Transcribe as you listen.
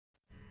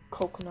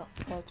coconut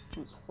head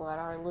fruits flat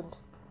island.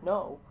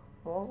 No,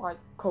 more like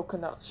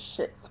coconut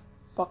shits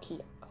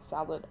fucking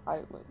salad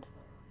island.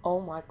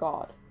 Oh my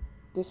god,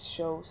 this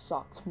show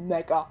sucks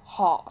mega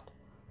hard.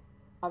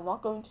 I'm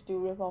not going to do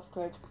rip-off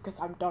clips because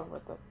I'm done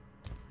with them.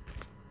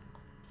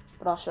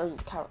 But I'll show you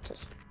the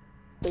characters.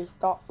 They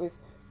start with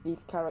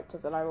these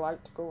characters and I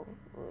like to go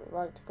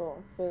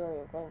on fairy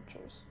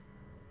adventures.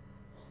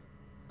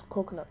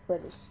 Coconut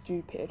Fred is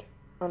stupid,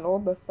 and all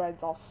the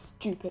friends are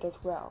stupid as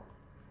well.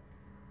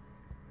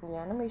 The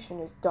animation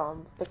is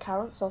dumb, the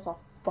characters are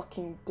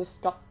fucking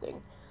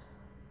disgusting.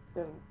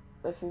 The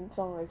theme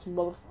song is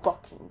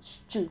motherfucking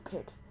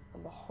stupid,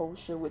 and the whole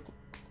show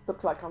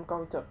looks like I'm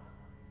going to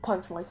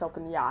punch myself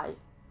in the eye.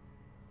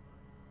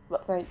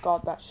 But thank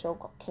God that show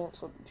got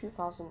cancelled in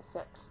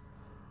 2006.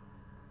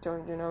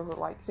 Don't you know who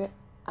likes it?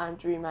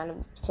 Andrew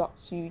Man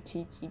sucks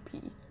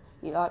UTTP.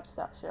 He likes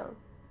that show.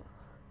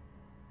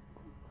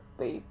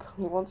 But he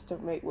wants to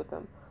mate with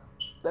them.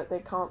 But they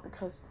can't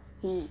because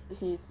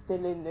he's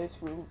still in this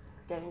room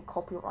getting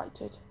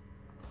copyrighted.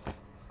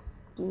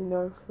 Do you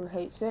know who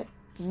hates it?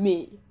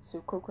 Me. So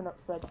Coconut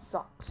Fred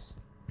sucks.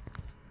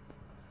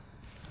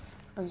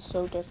 And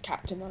so does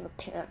Captain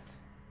Underpants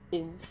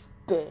in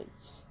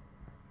space.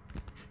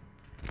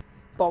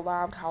 The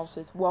Loud House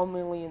is 1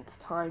 millionth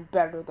time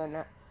better than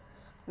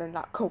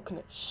that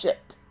coconut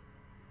shit.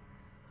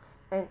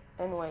 And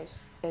anyways,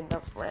 end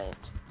of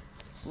rant.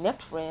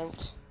 Next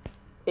rant,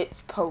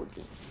 it's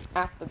Pody.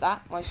 After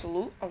that, my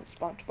salute on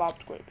SpongeBob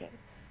SquarePants.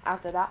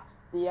 After that,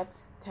 the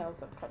X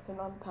Tales of Captain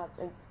Underpants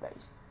in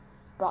space.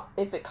 But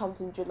if it comes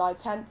in July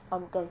 10th,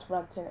 I'm going to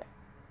rant in it.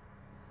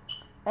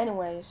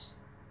 Anyways,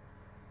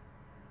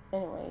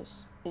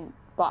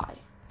 bye.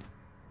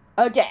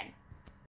 Again.